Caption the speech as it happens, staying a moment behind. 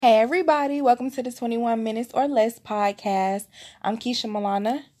Hey everybody, welcome to the 21 Minutes or Less podcast. I'm Keisha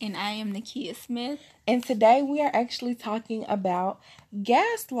Milana, And I am Nakia Smith. and today we are actually talking about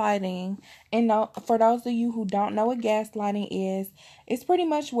gaslighting. And for those of you who don't know what gaslighting is, it's pretty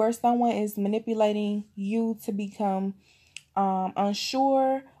much where someone is manipulating you to become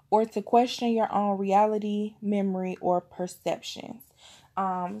unsure or to question your own reality, memory, or perceptions.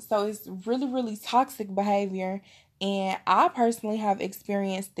 So it's really, really toxic behavior. And I personally have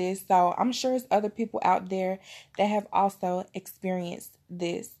experienced this. So I'm sure there's other people out there that have also experienced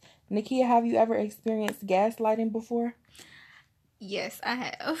this. Nakia, have you ever experienced gaslighting before? Yes, I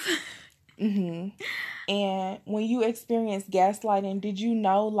have. Mm-hmm. And when you experienced gaslighting, did you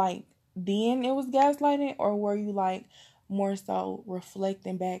know like then it was gaslighting, or were you like more so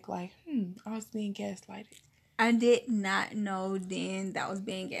reflecting back like, I was being gaslighted? I did not know then that I was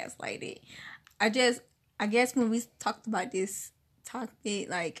being gaslighted. I just, I guess when we talked about this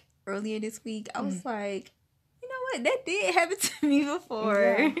topic like earlier this week, I was like, you know what, that did happen to me before.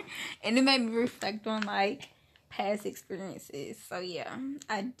 Yeah. And it made me reflect on like past experiences. So yeah,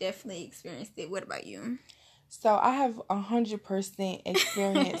 I definitely experienced it. What about you? So I have 100%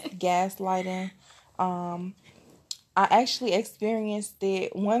 experienced gaslighting. Um, I actually experienced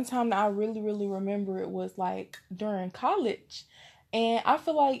it one time that I really, really remember. It was like during college. And I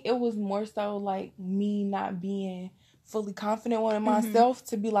feel like it was more so like me not being fully confident in myself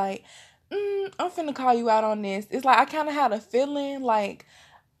to be like, I'm finna call you out on this. It's like I kind of had a feeling like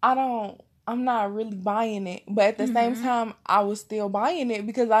I'm not really buying it. But at the same time, I was still buying it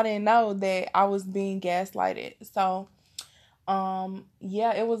because I didn't know that I was being gaslighted. So,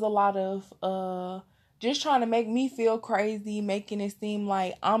 yeah, it was a lot of just trying to make me feel crazy, making it seem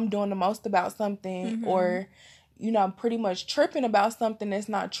like I'm doing the most about something, or pretty much tripping about something that's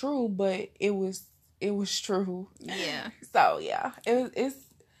not true, but it was true. Yeah. So yeah,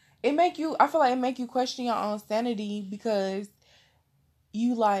 it make you, I feel like it make you question your own sanity because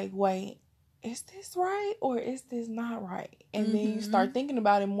you like, wait, is this right or is this not right? And then you start thinking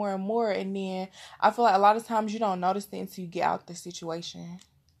about it more and more, and then I feel like a lot of times you don't notice it until you get out the situation.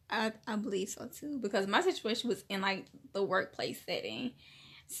 I believe so too, because my situation was in like the workplace setting.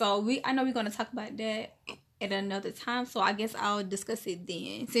 So I know we're gonna talk about that at another time. So I guess I'll discuss it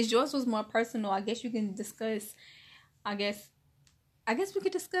then. Since yours was more personal, I guess you can discuss. I guess we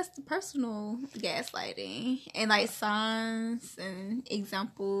could discuss the personal gaslighting and like signs and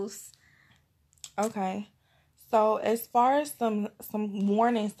examples. Okay. So as far as some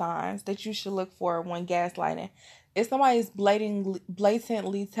warning signs that you should look for when gaslighting, if somebody is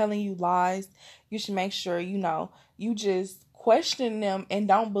blatantly telling you lies, you should make sure you just question them and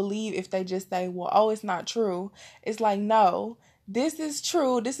don't believe if they just say, "Well, oh, it's not true." It's like, no, this is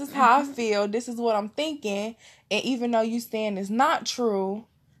true. This is how I feel. This is what I'm thinking. And even though you saying it's not true,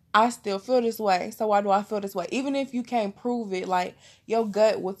 I still feel this way. So why do I feel this way? Even if you can't prove it, like your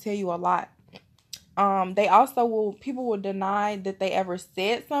gut will tell you a lot. They also people will deny that they ever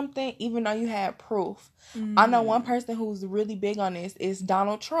said something even though you had proof. I know one person who's really big on this is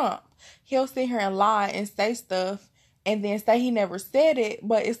Donald Trump. He'll sit here and lie and say stuff and then say he never said it,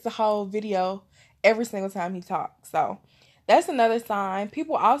 but it's the whole video every single time he talks. So that's another sign.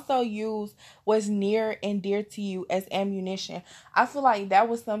 People also use what's near and dear to you as ammunition. I feel like that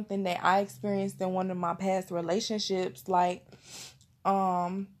was something that I experienced in one of my past relationships. Like,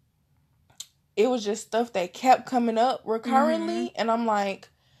 it was just stuff that kept coming up recurrently, and I'm like,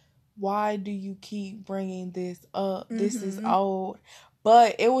 why do you keep bringing this up? This is old.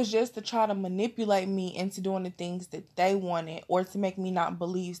 But it was just to try to manipulate me into doing the things that they wanted, or to make me not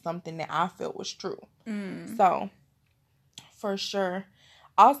believe something that I felt was true. So, for sure.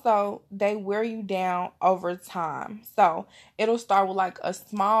 Also, they wear you down over time. So, it'll start with like a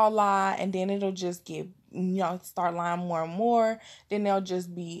small lie, and then it'll just get, start lying more and more. Then they'll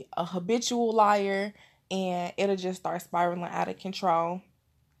just be a habitual liar, and it'll just start spiraling out of control.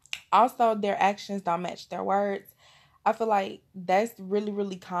 Also, their actions don't match their words. I feel like that's really,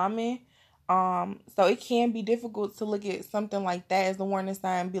 really common. So it can be difficult to look at something like that as a warning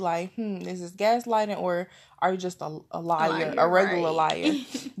sign and be like, is this gaslighting, or are you just a liar, a regular liar?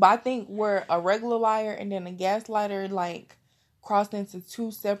 But I think where a regular liar and then a gaslighter like cross into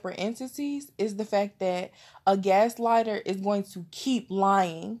two separate entities is the fact that a gaslighter is going to keep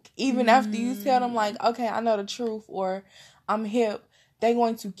lying even after you tell them like, okay, I know the truth, or I'm hip. They're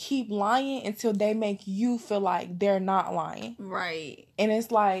going to keep lying until they make you feel like they're not lying. Right. And it's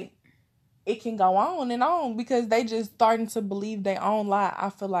like, it can go on and on because they just starting to believe their own lie,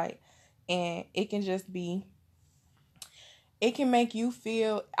 I feel like. And it can just be, it can make you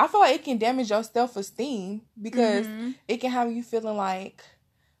I feel like it can damage your self-esteem because it can have you feeling like,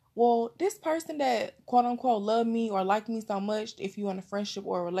 well, this person that quote unquote love me or like me so much, if you in a friendship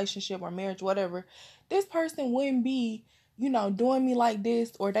or a relationship or marriage, whatever, this person wouldn't be, doing me like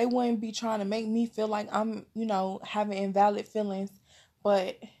this, or they wouldn't be trying to make me feel like I'm, having invalid feelings.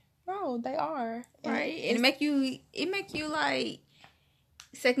 But no, they are. Right. And it make you like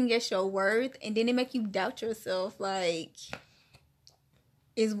second guess your worth, and then it make you doubt yourself, like,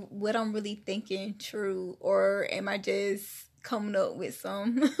 is what I'm really thinking true, or am I just coming up with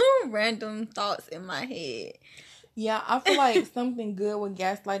some random thoughts in my head? Yeah, I feel like something good with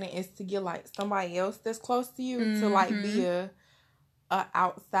gaslighting is to get like somebody else that's close to you to like be a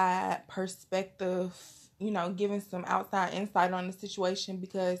outside perspective, giving some outside insight on the situation,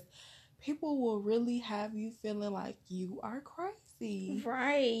 because people will really have you feeling like you are crazy.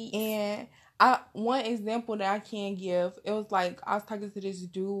 Right. And one example that I can give, it was like I was talking to this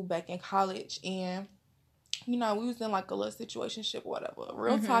dude back in college, and we was in like a little situationship or whatever,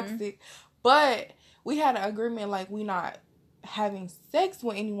 real toxic, but we had an agreement like we not having sex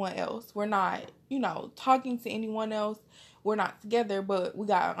with anyone else. We're not, talking to anyone else. We're not together, but we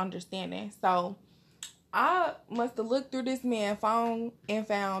got an understanding. So I must have looked through this man's phone and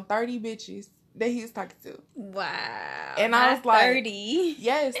found 30 bitches that he was talking to. Wow. And I was like, 30.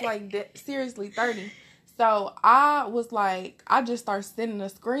 Yes, like seriously, 30. So I was like, I just started sending the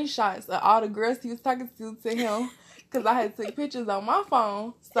screenshots of all the girls he was talking to him, because I had took pictures on my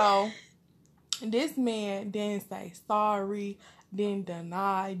phone. So this man didn't say sorry, didn't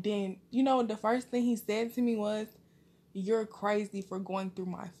deny, didn't, the first thing he said to me was, "You're crazy for going through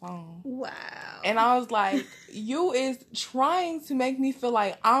my phone." Wow. And I was like, you is trying to make me feel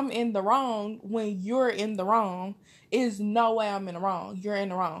like I'm in the wrong when you're in the wrong. There's no way I'm in the wrong. You're in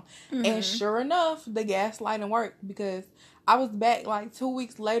the wrong. And sure enough, the gaslighting worked, because I was back like 2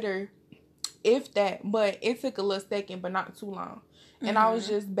 weeks later, if that, but it took a little second, but not too long. And I was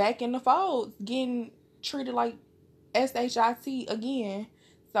just back in the fold, getting treated like SHIT again.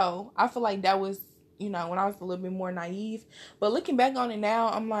 So I feel like that was, when I was a little bit more naive. But looking back on it now,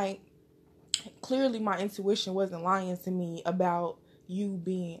 I'm like, clearly my intuition wasn't lying to me about you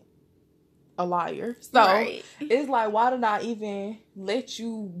being a liar. So It's like, why did I even let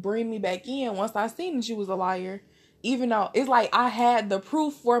you bring me back in once I seen that you was a liar? Even though it's like I had the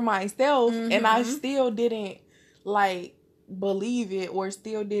proof for myself, and I still didn't like believe it, or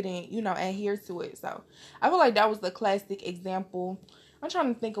still didn't, adhere to it. So I feel like that was the classic example. I'm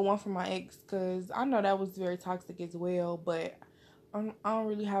trying to think of one from my ex, because I know that was very toxic as well, but I don't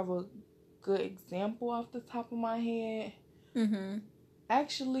really have a good example off the top of my head.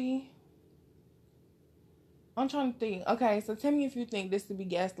 Actually, I'm trying to think. Okay, so tell me if you think this would be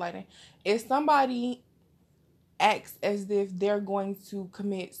gaslighting. If somebody acts as if they're going to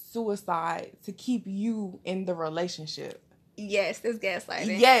commit suicide to keep you in the relationship. Yes, it's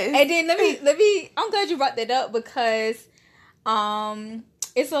gaslighting. Yes. And then let me I'm glad you brought that up, because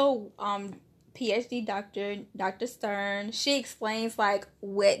it's a PhD doctor, Dr. Stern. She explains like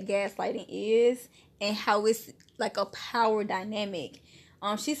what gaslighting is and how it's like a power dynamic.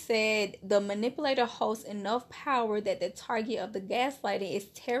 She said the manipulator holds enough power that the target of the gaslighting is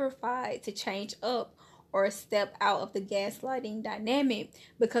terrified to change up or step out of the gaslighting dynamic,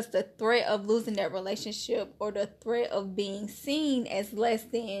 because the threat of losing that relationship, or the threat of being seen as less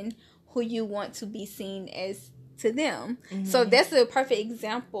than who you want to be seen as to them. So that's a perfect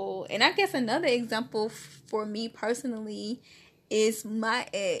example. And I guess another example for me personally is my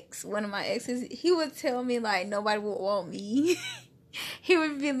ex. One of my exes, he would tell me like nobody would want me. He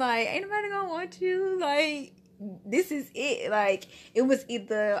would be like, ain't nobody gonna want you, like this is it. Like it was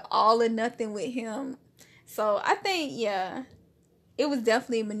either all or nothing with him. So I think, yeah, it was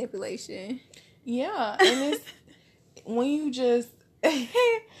definitely manipulation. Yeah, and it's when you just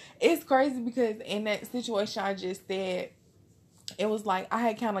it's crazy, because in that situation I just said, it was like I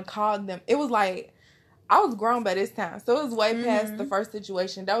had kind of called them. It was like I was grown by this time, so it was way past the first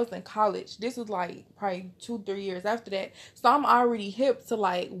situation. That was in college. This was like probably 2-3 years after that. So I'm already hip to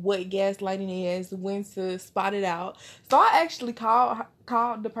like what gaslighting is, when to spot it out. So I actually called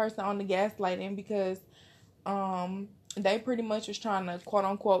the person on the gaslighting, because they pretty much was trying to quote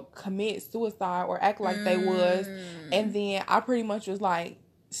unquote commit suicide or act like they was. And then I pretty much was like,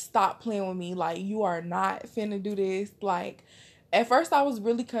 stop playing with me. Like, you are not finna do this. Like, at first I was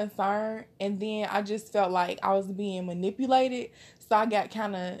really concerned, and then I just felt like I was being manipulated. So I got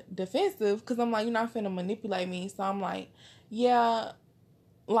kind of defensive, because I'm like, you're not finna manipulate me. So I'm like, yeah,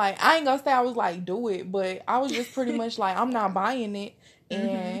 like, I ain't gonna say I was like, do it, but I was just pretty much like, I'm not buying it.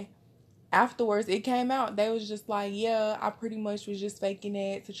 And afterwards it came out, they was just like, yeah, I pretty much was just faking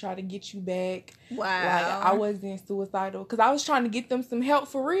that to try to get you back. Wow. Like, I wasn't suicidal because I was trying to get them some help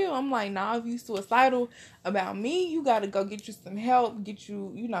for real. I'm like, nah, if you suicidal about me, you gotta go get you some help, get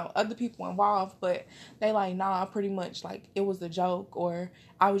you, other people involved. But they like, nah, pretty much like it was a joke, or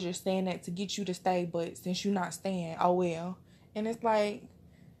I was just saying that to get you to stay, but since you're not staying, oh well. And it's like,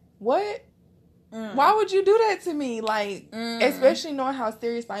 what? Why would you do that to me? Like, especially knowing how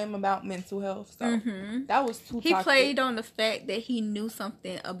serious I am about mental health. So, that was too toxic. He played on the fact that he knew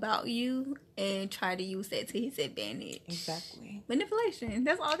something about you and tried to use that to his advantage. Exactly. Manipulation.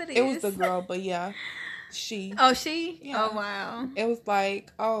 That's all that is. It was the girl, but yeah, she. Oh, she? Yeah. Oh, wow. It was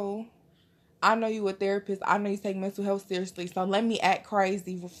like, oh, I know you a therapist. I know you take mental health seriously. So let me act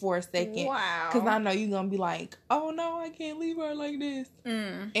crazy for a second. Wow. Because I know you're going to be like, oh, no, I can't leave her like this.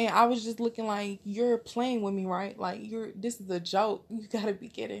 And I was just looking like, you're playing with me, right? Like, this is a joke. You got to be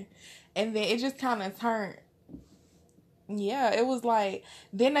kidding. And then it just kind of turned. Yeah, it was like,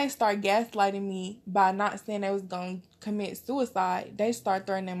 then they start gaslighting me by not saying they was going to commit suicide. They start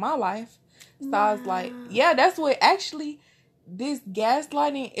threatening my life. So I was like, yeah, that's what actually... This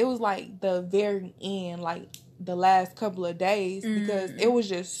gaslighting, it was like the very end, like the last couple of days, because it was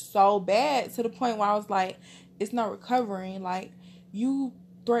just so bad to the point where I was like, it's not recovering. Like, you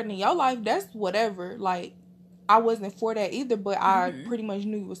threatening your life, that's whatever. Like, I wasn't for that either, but I pretty much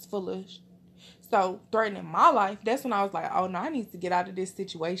knew it was foolish. So, threatening my life, that's when I was like, oh no, I need to get out of this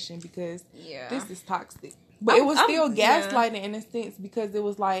situation because this is toxic. But it was still gaslighting in a sense, because it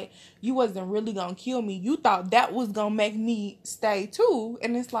was like, you wasn't really going to kill me. You thought that was going to make me stay too.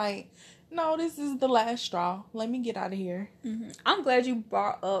 And it's like, no, this is the last straw. Let me get out of here. I'm glad you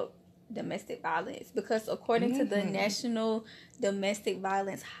brought up domestic violence, because according to the National Domestic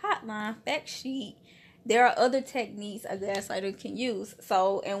Violence Hotline fact sheet, there are other techniques a gaslighter can use.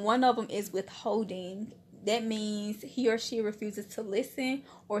 So, and one of them is withholding. That means he or she refuses to listen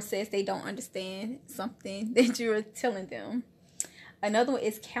or says they don't understand something that you're telling them. Another one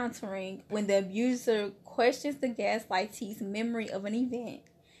is countering, when the abuser questions the gaslightee's memory of an event.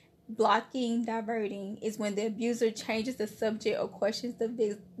 Blocking, diverting is when the abuser changes the subject or questions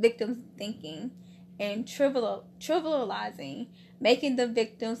the victim's thinking. And trivializing, making the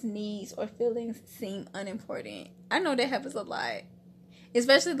victim's needs or feelings seem unimportant. I know that happens a lot.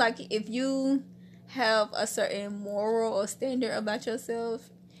 Especially like if you have a certain moral or standard about yourself,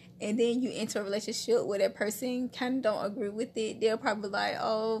 and then you enter a relationship where that person kind of don't agree with it, they'll probably like,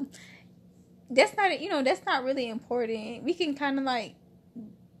 oh, that's not really important. We can kind of like,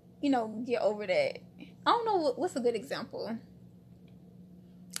 get over that. I don't know what's a good example.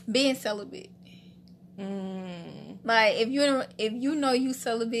 Being celibate. Like if you know you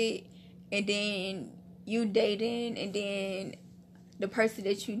celibate, and then you dating, and then the person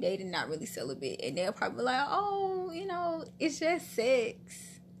that you dated not really celibate, and they'll probably like, oh, it's just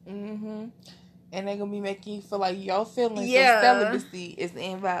sex. And they're gonna be making you feel like your feelings of celibacy is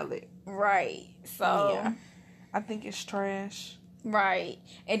invalid. Right. So yeah, I think it's trash. Right.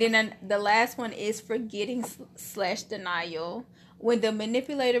 And then the last one is forgetting / denial, when the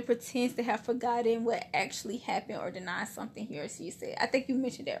manipulator pretends to have forgotten what actually happened or denies something he or she said. I think you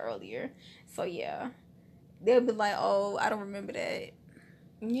mentioned that earlier. So yeah, they'll be like, oh, I don't remember that.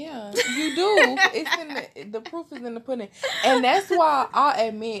 Yeah, you do. It's in the proof is in the pudding. And that's why I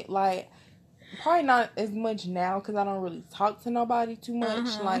admit, like, probably not as much now because I don't really talk to nobody too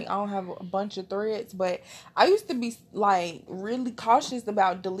much. Like, I don't have a bunch of threads. But I used to be, like, really cautious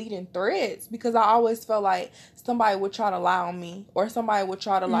about deleting threads because I always felt like somebody would try to lie on me, or somebody would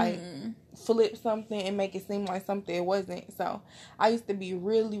try to, like, flip something and make it seem like something it wasn't. So I used to be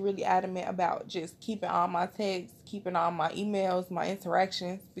really, really adamant about just keeping all my texts, keeping all my emails, my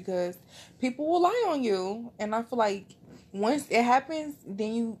interactions, because people will lie on you. And I feel like once it happens,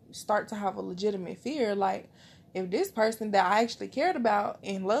 then you start to have a legitimate fear. Like, if this person that I actually cared about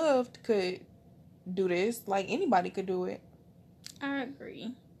and loved could do this, like, anybody could do it. I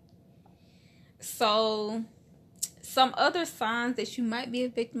agree. So, some other signs that you might be a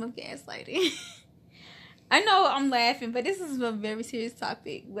victim of gaslighting. I know I'm laughing, but this is a very serious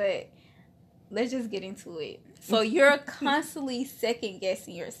topic, but let's just get into it. So, you're constantly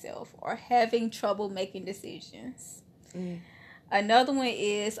second-guessing yourself or having trouble making decisions. Another one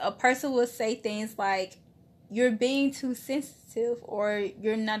is a person will say things like, you're being too sensitive, or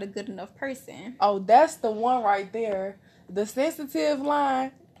you're not a good enough person. Oh, that's the one right there. The sensitive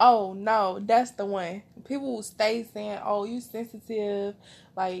line. Oh, no, that's the one. People will stay saying, oh, you sensitive,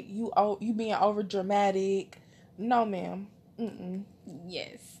 like, you being over dramatic. No, ma'am.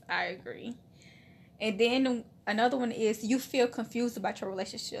 Yes, I agree. And then another one is you feel confused about your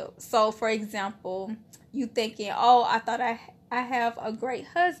relationship. So, for example, you thinking, oh, I thought I have a great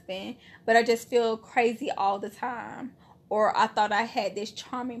husband, but I just feel crazy all the time. Or I thought I had this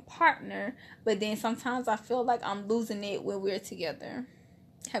charming partner, but then sometimes I feel like I'm losing it when we're together.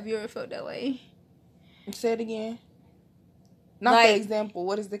 Have you ever felt that way? Say it again. Not like, the example.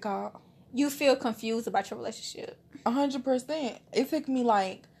 What is it called? You feel confused about your relationship. 100%. It took me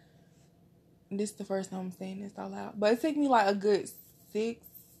like, this is the first time I'm saying this out loud, but it took me like a good 6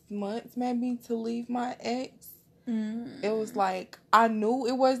 months maybe to leave my ex. It was like, I knew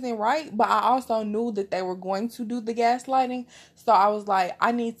it wasn't right, but I also knew that they were going to do the gaslighting. So I was like,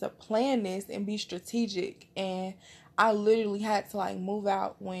 I need to plan this and be strategic. And I literally had to like move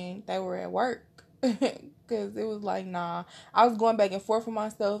out when they were at work. Because it was like, nah. I was going back and forth with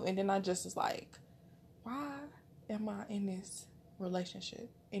myself. And then I just was like, why am I in this relationship?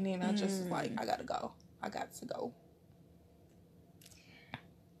 And then I just was like, I gotta go. I got to go.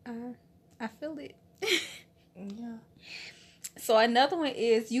 I feel it. Yeah. So another one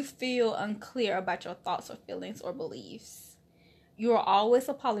is you feel unclear about your thoughts or feelings or beliefs. You are always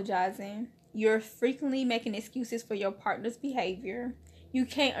apologizing. You're frequently making excuses for your partner's behavior. You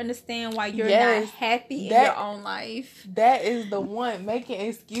can't understand why you're not happy in your own life. That is the one. Making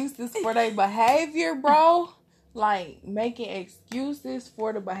excuses for their behavior, bro. Like, making excuses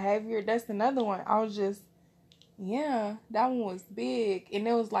for the behavior. That's another one. I was just, yeah, that one was big. And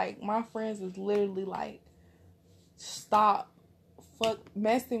it was like, my friends was literally like, stop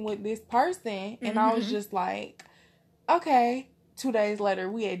messing with this person. And I was just like, okay. 2 days later,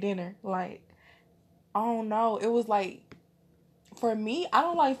 we had dinner. Like, I don't know. It was like, for me, I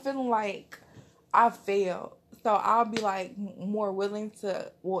don't like feeling like I failed. So I'll be like more willing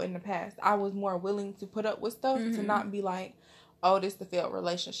to, well, in the past, I was more willing to put up with stuff to not be like, oh, this is a failed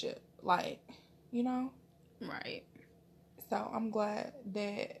relationship. Like, you know? Right. So I'm glad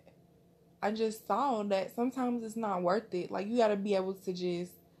that I just saw that sometimes it's not worth it. Like, you got to be able to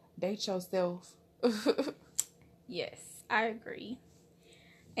just date yourself. Yes, I agree.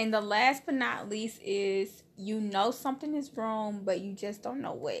 And the last but not least is you know something is wrong, but you just don't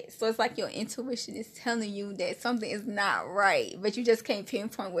know what. So it's like your intuition is telling you that something is not right, but you just can't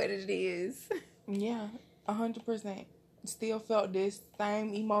pinpoint what it is. Yeah, 100%. Still felt this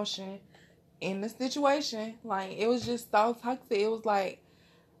same emotion in the situation. Like, it was just so toxic. It was like,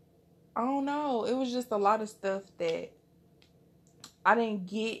 I don't know. It was just a lot of stuff that I didn't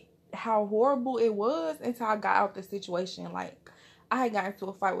get how horrible it was until I got out the situation. Like, I had gotten into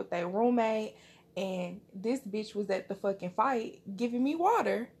a fight with a roommate, and this bitch was at the fucking fight giving me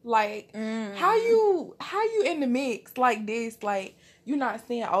water. Like, how you in the mix like this? Like, you're not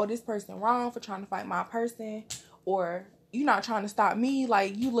saying, oh, this person wrong for trying to fight my person, or you not trying to stop me.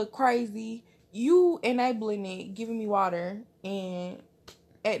 Like, you look crazy. You enabling it, giving me water, and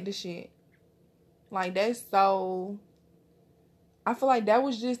at the shit. Like, that's so... I feel like that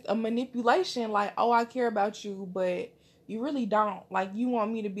was just a manipulation. Like, oh, I care about you, but you really don't. Like, you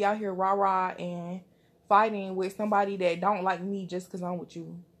want me to be out here rah-rah and fighting with somebody that don't like me just because I'm with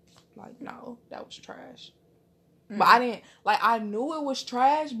you. Like, no, that was trash. But I didn't, like, I knew it was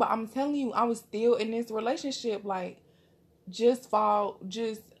trash, but I'm telling you, I was still in this relationship, like, just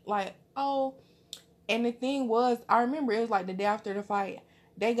like, oh. And the thing was, I remember it was like the day after the fight,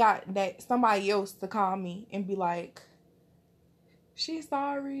 they got that somebody else to call me and be like, she's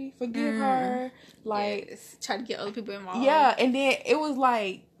sorry, forgive her. Like, yes. Try to get other people involved. Yeah, and then it was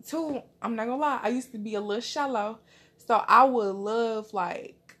like, too, I'm not gonna lie, I used to be a little shallow. So I would love,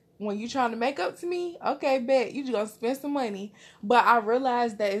 like, when you trying to make up to me, okay, bet, you just gonna spend some money. But I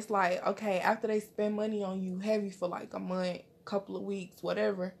realized that it's like, okay, after they spend money on you heavy for like a month, couple of weeks,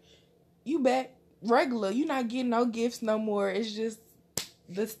 whatever, you back regular. You not getting no gifts no more. It's just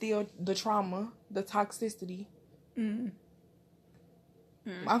the trauma, the toxicity.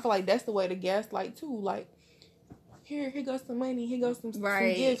 I feel like that's the way to gaslight too. Like, here goes some money, here goes some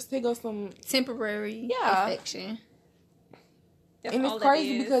gifts, here goes some temporary affection. That's and it's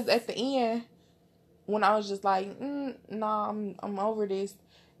crazy because at the end, when I was just like, nah, I'm over this,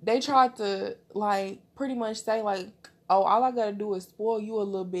 they tried to like pretty much say like, oh, all I gotta do is spoil you a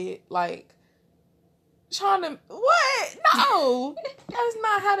little bit, like trying to what? No, that's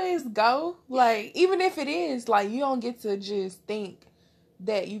not how this go. Like, even if it is, like, you don't get to just think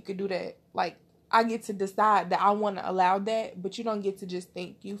that you could do that. Like, I get to decide that I want to allow that, but you don't get to just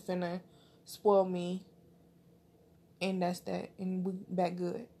think you finna spoil me and that's that, and we back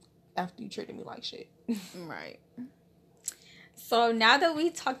good after you treated me like shit. Right. So now that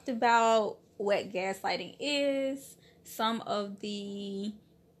we talked about what gaslighting is, some of the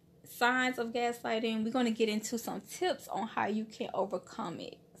signs of gaslighting, we're going to get into some tips on how you can overcome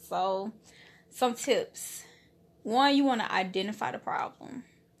it. So, some tips. One, you want to identify the problem.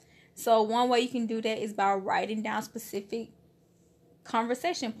 So, one way you can do that is by writing down specific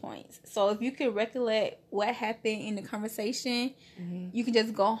conversation points. So, if you can recollect what happened in the conversation, you can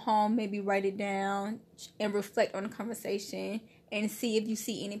just go home, maybe write it down and reflect on the conversation and see if you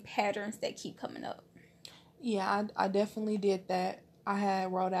see any patterns that keep coming up. Yeah, I definitely did that. I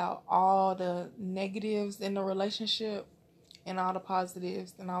had wrote out all the negatives in the relationship and all the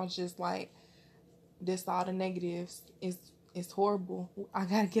positives, and I was just like, this all the negatives. It's horrible. I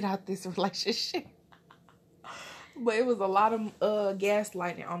gotta get out this relationship. But it was a lot of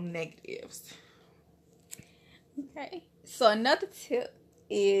gaslighting on the negatives. Okay. So another tip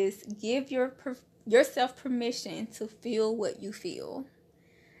is give yourself permission to feel what you feel.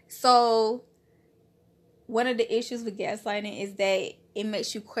 So one of the issues with gaslighting is that it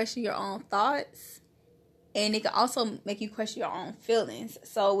makes you question your own thoughts, and it can also make you question your own feelings.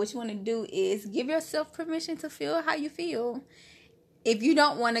 So what you want to do is give yourself permission to feel how you feel. If you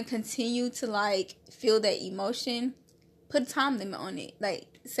don't want to continue to like feel that emotion, put a time limit on it. Like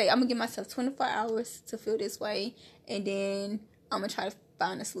say, I'm gonna give myself 24 hours to feel this way, and then I'm gonna try to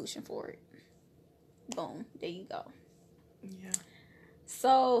find a solution for it. Boom, there you go. Yeah.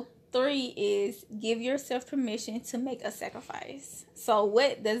 So 3 is give yourself permission to make a sacrifice. So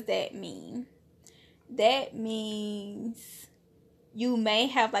what does that mean? That means you may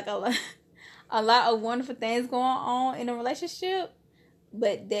have like a lot of wonderful things going on in a relationship,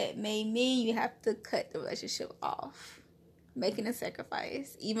 but that may mean you have to cut the relationship off, making a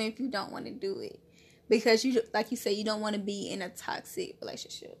sacrifice, even if you don't want to do it, because you, like you said, you don't want to be in a toxic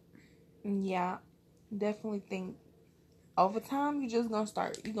relationship. Yeah, definitely think over time you're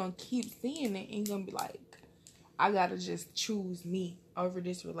gonna keep seeing it, and you're gonna be like, I gotta just choose me over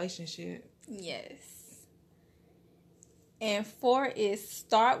this relationship. Yes. And 4 is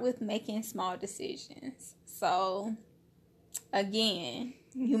start with making small decisions. So again,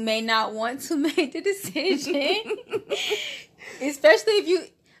 you may not want to make the decision, especially if you,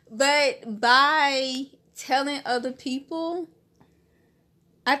 but by telling other people,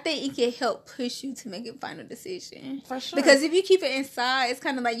 I think it can help push you to make a final decision. For sure. Because if you keep it inside, it's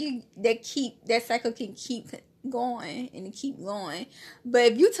kind of like that cycle can keep going and keep going.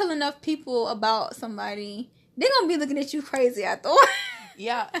 But if you tell enough people about somebody, they're gonna be looking at you crazy afterwards.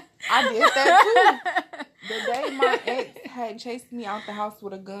 Yeah, I did that too. The day my ex had chased me out the house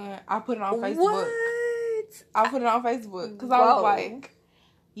with a gun, I put it on Facebook. What? I put it on Facebook because I was like,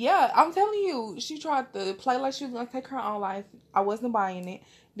 yeah, I'm telling you, she tried to play like she was going to take her own life. I wasn't buying it.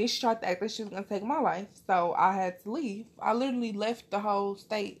 Then she tried to act like she was going to take my life. So I had to leave. I literally left the whole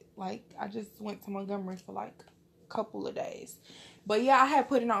state. Like, I just went to Montgomery for like a couple of days. But yeah, I had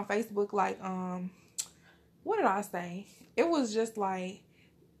put it on Facebook like, what did I say? It was just like,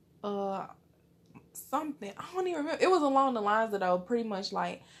 something. I don't even remember. It was along the lines of though, pretty much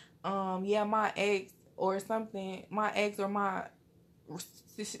like, yeah, my ex or something, my ex or my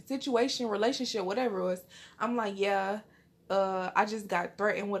situation, relationship, whatever it was. I'm like, yeah, I just got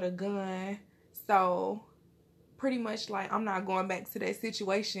threatened with a gun. So pretty much like I'm not going back to that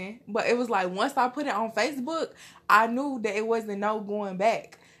situation. But it was like once I put it on Facebook, I knew that it wasn't no going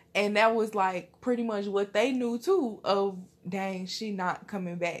back. And that was like pretty much what they knew too of, dang, she not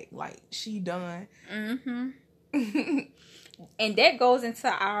coming back. Like she done. Mm-hmm. And that goes into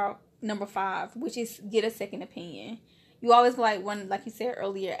our number 5, which is get a second opinion. You always like you said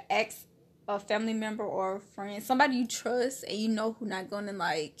earlier, ask a family member or a friend, somebody you trust and you know who not gonna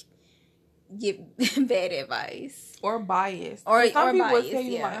like give bad advice or bias. Or some people bias, tell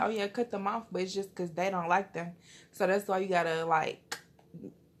you like, oh yeah, cut them off, but it's just because they don't like them. So that's why you gotta like.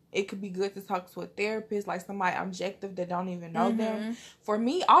 It could be good to talk to a therapist, like somebody objective that don't even know them. For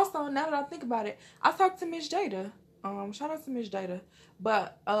me, also, now that I think about it, I talked to Miss Jada. Shout out to Miss Jada.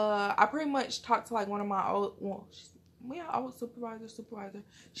 But I pretty much talked to like one of my old supervisor.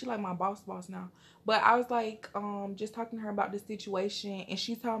 She like my boss now. But I was like, just talking to her about the situation, and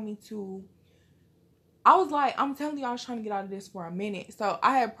she told me to. I was like, I'm telling you, I was trying to get out of this for a minute. So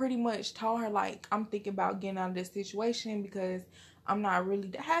I had pretty much told her like, I'm thinking about getting out of this situation because I'm not really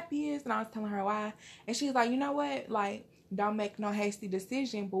the happiest, and I was telling her why, and she's like, you know what, like, don't make no hasty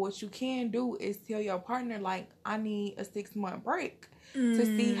decision, but what you can do is tell your partner, like, I need a 6-month break to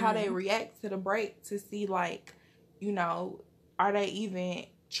see how they react to the break, to see, like, you know, are they even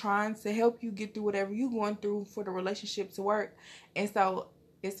trying to help you get through whatever you're going through for the relationship to work. And so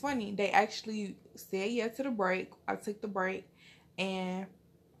it's funny, they actually said yes to the break. I took the break, and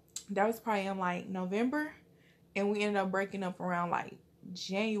that was probably in like November. And we ended up breaking up around like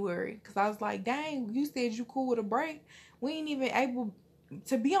January. Because I was like, dang, you said you cool with a break. We ain't even able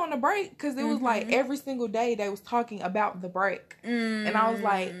to be on the break. Because it was like every single day they was talking about the break. And I was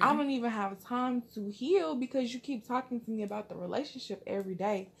like, I don't even have time to heal because you keep talking to me about the relationship every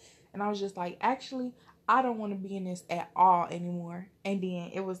day. And I was just like, actually, I don't want to be in this at all anymore. And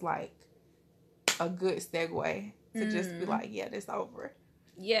then it was like a good segue to just be like, yeah, this over.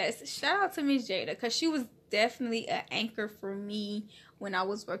 Yes, shout out to Miss Jada, because she was definitely an anchor for me when I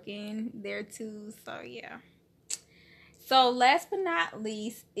was working there too. So yeah. So last but not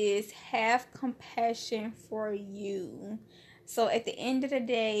least is have compassion for you. So at the end of the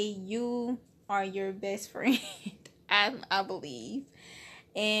day, you are your best friend, I believe.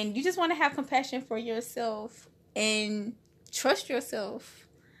 And you just want to have compassion for yourself and trust yourself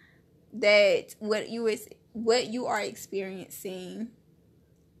that what you are experiencing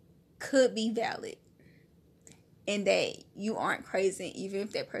could be valid, and that you aren't crazy even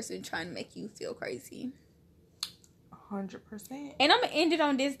if that person is trying to make you feel crazy. 100%. And I'm gonna end it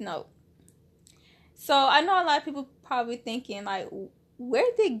on this note. So I know a lot of people probably thinking like, where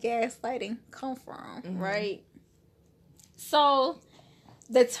did gaslighting come from, right? So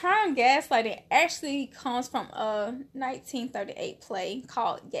the term gaslighting actually comes from a 1938 play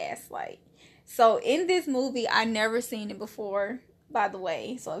called Gaslight. So in this movie, I never seen it before, by the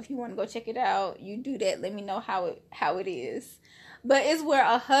way. So if you want to go check it out, you do that. Let me know how it is. But it's where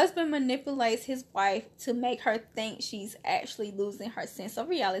a husband manipulates his wife to make her think she's actually losing her sense of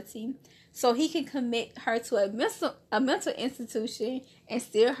reality, so he can commit her to a mental institution and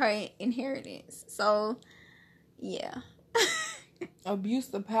steal her inheritance. So, yeah.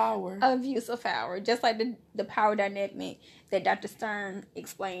 Abuse of power. Abuse of power. Just like the power dynamic that Dr. Stern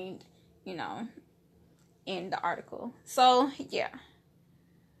explained, in the article. So, yeah.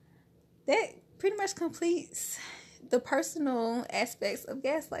 That pretty much completes the personal aspects of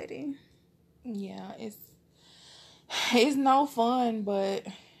gaslighting. Yeah, it's no fun, but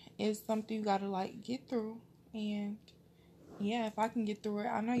it's something you gotta like get through. And yeah, if I can get through it,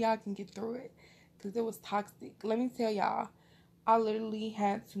 I know y'all can get through it, because it was toxic. Let me tell y'all, I literally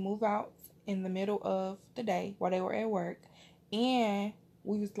had to move out in the middle of the day while they were at work, and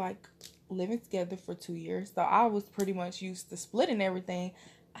we was like living together for 2 years, so I was pretty much used to splitting everything.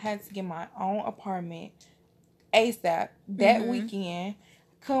 I had to get my own apartment ASAP that weekend.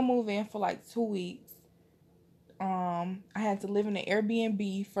 Couldn't move in for like 2 weeks. I had to live in an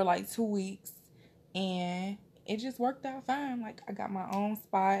Airbnb for like 2 weeks, and it just worked out fine. Like, I got my own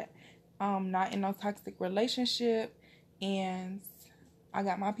spot, not in no toxic relationship, and I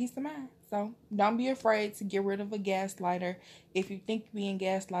got my peace of mind. So don't be afraid to get rid of a gaslighter. If you think you're being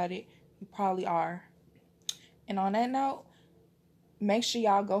gaslighted, you probably are. And on that note, make sure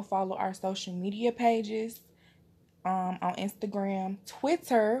y'all go follow our social media pages. On Instagram,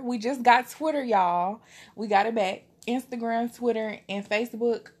 Twitter. We just got Twitter, y'all. We got it back. Instagram, Twitter, and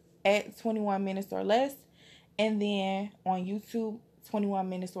Facebook at 21 Minutes or Less. And then on YouTube, 21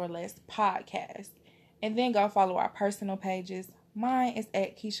 Minutes or Less podcast. And then go follow our personal pages. Mine is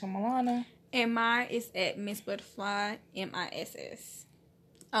at Keisha Milana. And mine is at Miss Butterfly, MISS.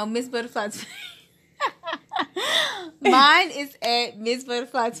 Oh, Miss Butterfly. Mine is at Miss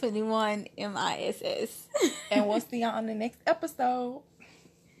Butterfly 21 MISS. And we'll see y'all on the next episode.